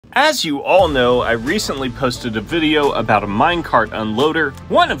As you all know, I recently posted a video about a minecart unloader.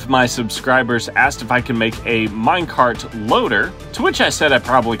 One of my subscribers asked if I could make a minecart loader, to which I said I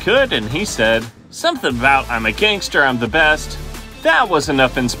probably could, and he said something about I'm a gangster, I'm the best. That was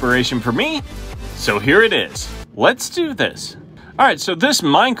enough inspiration for me, so here it is. Let's do this. Alright, so this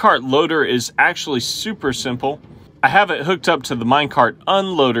minecart loader is actually super simple. I have it hooked up to the minecart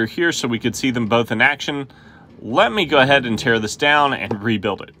unloader here so we could see them both in action. Let me go ahead and tear this down and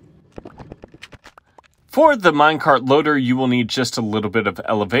rebuild it. For the minecart loader, you will need just a little bit of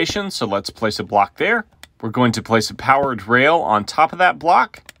elevation, so let's place a block there. We're going to place a powered rail on top of that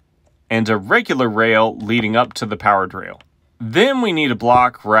block, and a regular rail leading up to the powered rail. Then we need a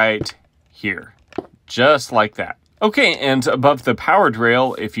block right here, just like that. Okay, and above the powered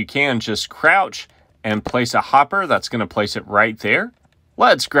rail, if you can, just crouch and place a hopper. That's going to place it right there.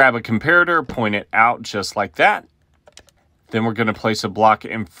 Let's grab a comparator, point it out just like that. Then we're going to place a block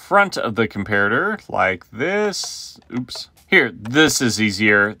in front of the comparator like this. Oops. Here, this is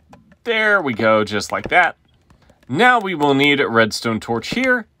easier. There we go, just like that. Now we will need a redstone torch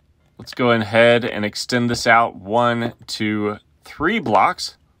here. Let's go ahead and extend this out 1, 2, 3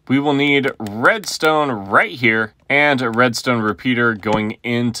 blocks. We will need redstone right here and a redstone repeater going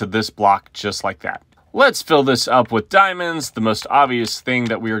into this block just like that. Let's fill this up with diamonds, the most obvious thing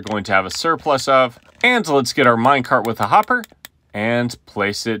that we are going to have a surplus of. And let's get our minecart with a hopper and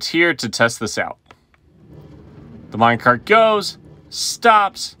place it here to test this out. The minecart goes,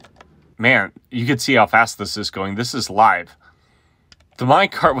 stops. Man, you can see how fast this is going. This is live. The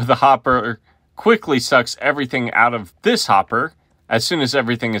minecart with the hopper quickly sucks everything out of this hopper. As soon as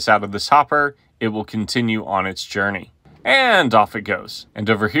everything is out of this hopper, it will continue on its journey. And off it goes. And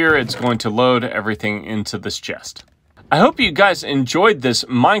over here, it's going to load everything into this chest. I hope you guys enjoyed this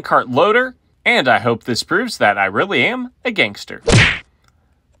minecart loader, and I hope this proves that I really am a gangster.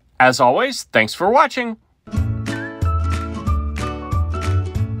 As always, thanks for watching.